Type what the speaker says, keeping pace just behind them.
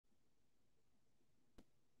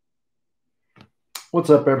What's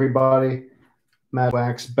up, everybody? Matt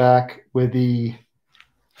Wax back with the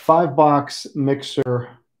 5-box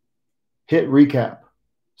mixer hit recap.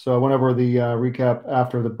 So I went over the recap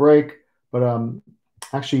after the break, but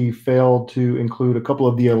actually failed to include a couple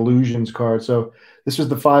of the illusions cards. So this was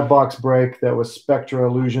the 5-box break that was Spectra,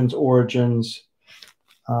 Illusions, Origins,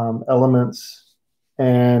 Elements,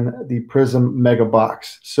 and the Prism Mega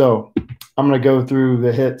Box. So I'm going to go through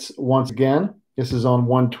the hits once again. This is on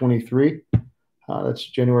 123. That's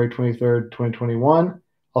January 23rd, 2021.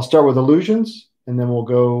 I'll start with Illusions, and then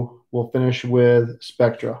we'll finish with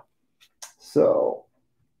Spectra. So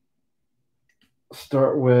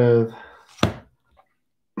start with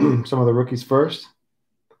some of the rookies first.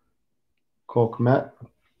 Cole Kmet,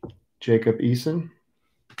 Jacob Eason,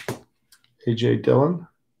 A.J. Dillon,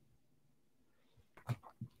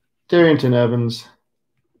 Darrington Evans,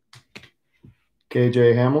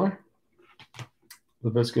 K.J. Hamler,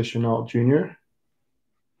 Laviska Shenault Jr.,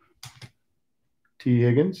 T.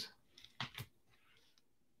 Higgins,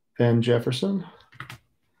 Van Jefferson,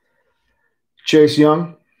 Chase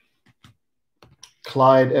Young,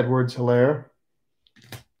 Clyde Edwards-Helaire,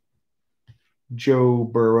 Joe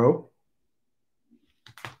Burrow,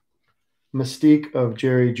 Mystique of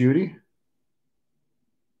Jerry Jeudy,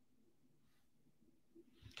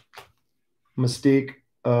 Mystique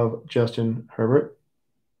of Justin Herbert,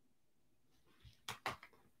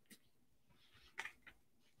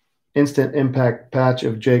 Instant Impact patch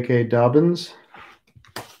of J.K. Dobbins,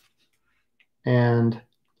 and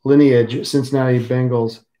Lineage Cincinnati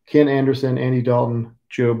Bengals Ken Anderson, Andy Dalton,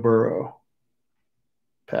 Joe Burrow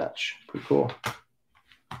patch. Pretty cool.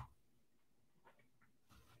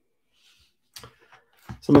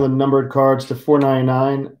 Some of the numbered cards to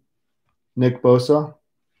 499, Nick Bosa.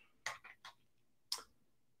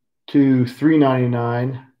 To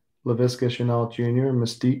 399, Laviska Shenault Jr.,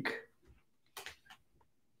 Mystique.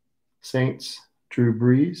 Saints, Drew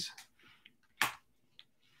Brees.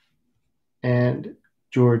 And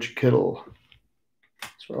George Kittle.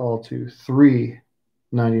 So all to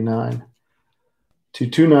 399. To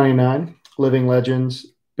 299, Living Legends,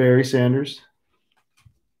 Barry Sanders.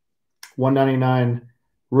 199,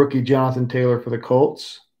 rookie Jonathan Taylor for the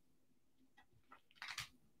Colts.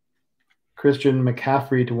 Christian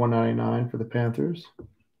McCaffrey to 199 for the Panthers.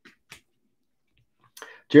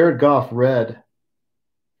 Jared Goff, red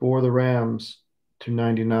for the Rams to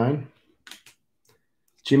 99.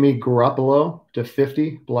 Jimmy Garoppolo to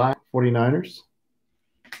 50, black, 49ers.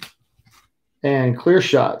 And clear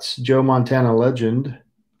shots, Joe Montana legend,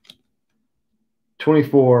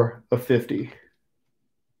 24 of 50.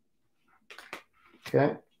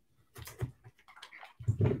 Okay.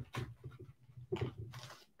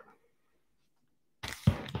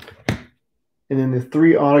 And then the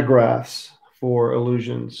 3 autographs for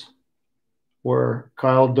Illusions were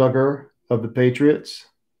Kyle Duggar of the Patriots.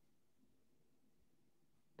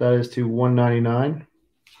 That is to 199.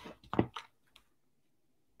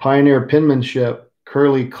 Pioneer Penmanship,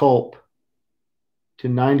 Curly Culp to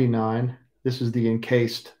 99. This is the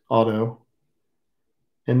encased auto.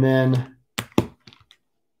 And then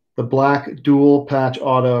the black dual patch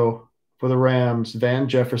auto for the Rams, Van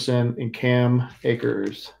Jefferson and Cam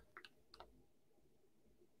Akers.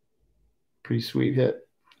 Pretty sweet hit.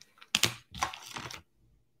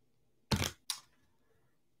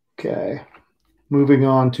 Okay. Moving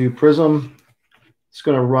on to Prism. Just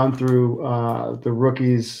going to run through the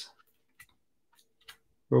rookies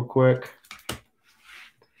real quick.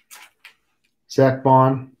 Zach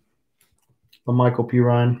Bond, Michael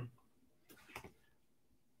Pirine,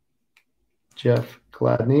 Jeff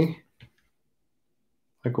Gladney,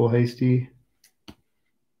 Michael Hasty,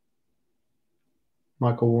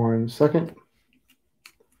 Michael Warren II,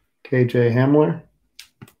 KJ Hamler,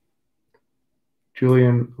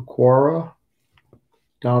 Julian Okwara,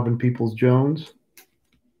 Donovan Peoples-Jones,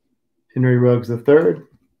 Henry Ruggs III,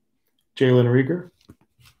 Jalen Rieger.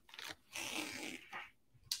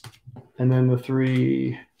 And then the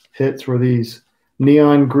 3 hits were these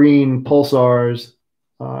neon green pulsars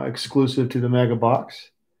exclusive to the Mega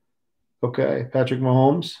Box. Okay, Patrick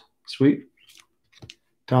Mahomes, sweet.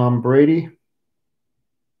 Tom Brady.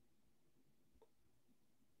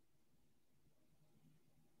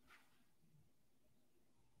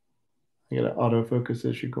 I got an autofocus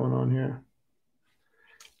issue going on here.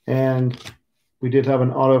 And we did have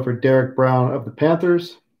an auto for Derek Brown of the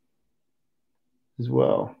Panthers as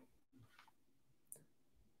well.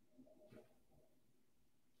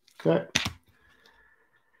 Okay.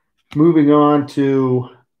 Moving on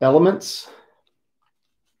to Elements.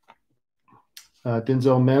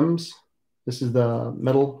 Denzel Mims. This is the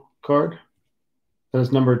metal card. That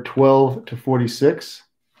is numbered 12 to 46.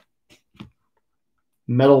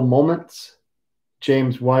 Metal Moments,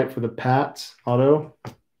 James White for the Pats auto,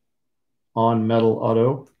 on metal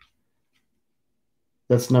auto.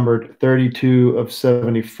 That's numbered 32 of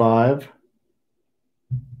 75.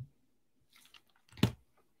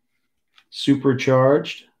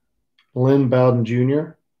 Supercharged, Lynn Bowden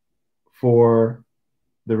Jr. for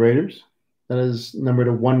the Raiders. That is numbered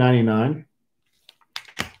to 199.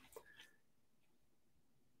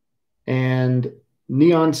 And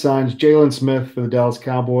Neon Signs, Jalen Smith for the Dallas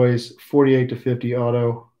Cowboys, 48 to 50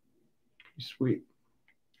 auto. Sweet.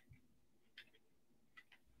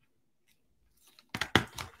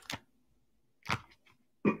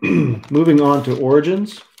 Moving on to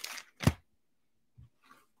Origins.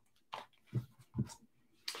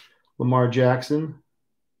 Lamar Jackson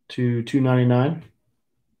to 299.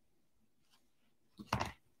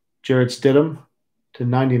 Jarrett Stidham to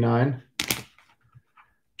 99.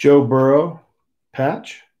 Joe Burrow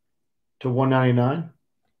patch to 199.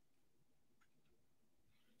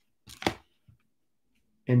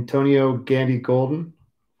 Antonio Gandy Golden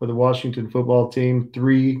for the Washington football team,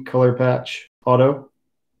 3 color patch auto.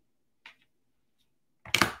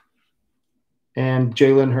 And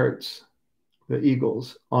Jalen Hurts, the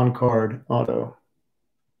Eagles, on card auto.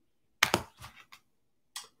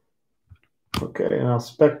 Okay, now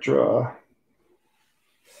Spectra.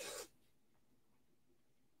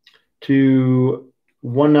 To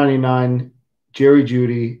 199, Jerry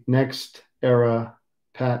Jeudy, next era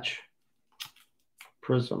patch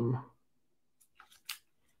prism.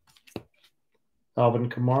 Alvin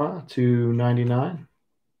Kamara to 99.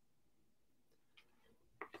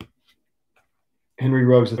 Henry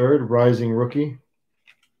Ruggs III, rising rookie.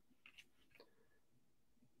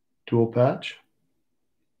 Dual patch.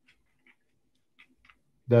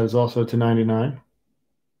 That is also to 99.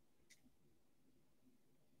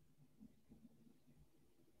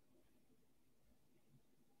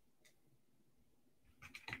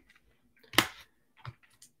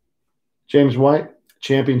 James White,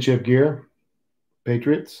 championship gear,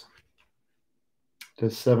 Patriots to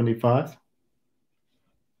 75.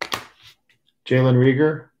 Jalen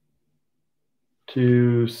Reagor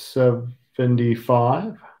to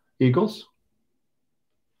 75, Eagles.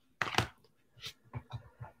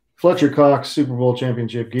 Fletcher Cox, Super Bowl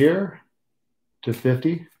championship gear to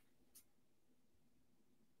 50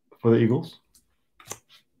 for the Eagles.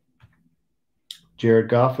 Jared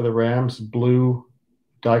Goff for the Rams, blue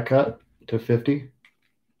die cut to 50.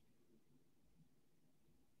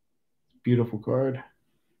 Beautiful card.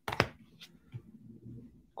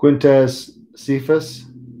 Quintez Cephas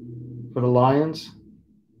for the Lions,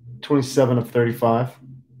 27 of 35.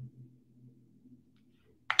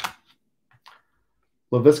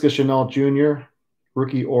 Laviska Shenault Jr.,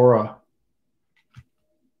 rookie aura.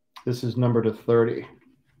 This is numbered to 30.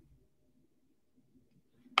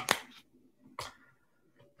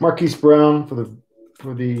 Marquise Brown for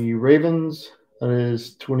the Ravens. That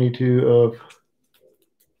is 22 of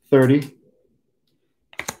 30.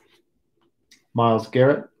 Myles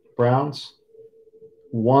Garrett, Browns,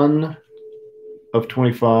 1 of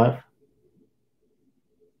 25.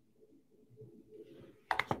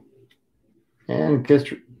 And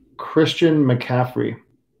Christian McCaffrey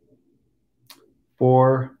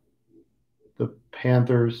for the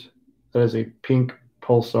Panthers. That is a pink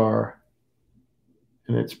pulsar,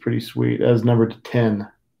 and it's pretty sweet, as numbered to 10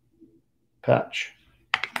 patch.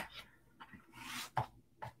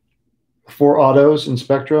 4 autos in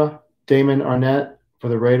Spectra. Damon Arnett for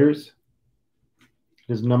the Raiders.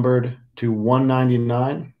 It is numbered to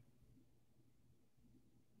 199.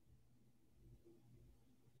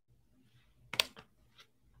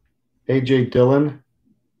 A.J. Dillon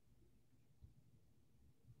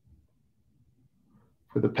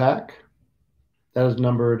for the Pack. That is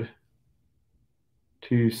numbered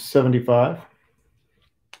to 75.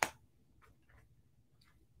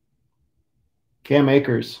 Cam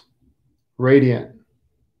Akers, Radiant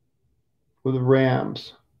for the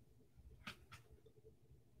Rams.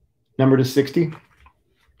 Number to 60.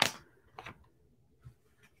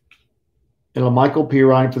 And LaMichael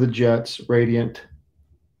Pirine for the Jets, Radiant.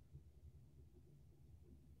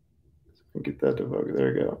 Get that to focus.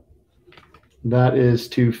 There you go. That is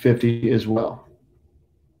 250 as well.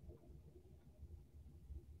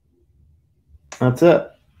 That's it.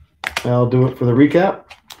 I'll do it for the recap.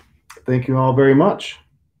 Thank you all very much.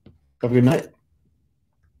 Have a good night.